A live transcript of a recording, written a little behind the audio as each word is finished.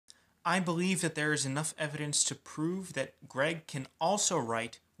I believe that there is enough evidence to prove that Greg can also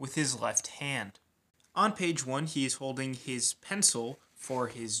write with his left hand. On page 1, he is holding his pencil for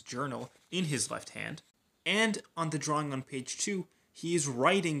his journal in his left hand, and on the drawing on page 2, he is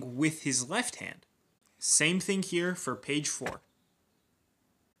writing with his left hand. Same thing here for page 4.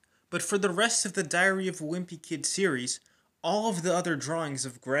 But for the rest of the Diary of a Wimpy Kid series, all of the other drawings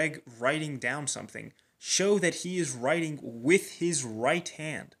of Greg writing down something show that he is writing with his right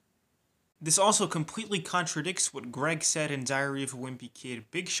hand. This also completely contradicts what Greg said in Diary of a Wimpy Kid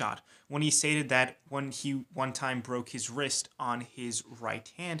Big Shot when he stated that when he one time broke his wrist on his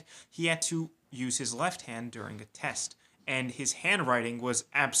right hand, he had to use his left hand during a test, and his handwriting was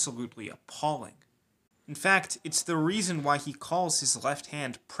absolutely appalling. In fact, it's the reason why he calls his left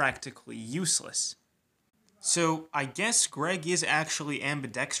hand practically useless. So I guess Greg is actually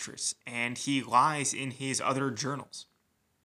ambidextrous, and he lies in his other journals.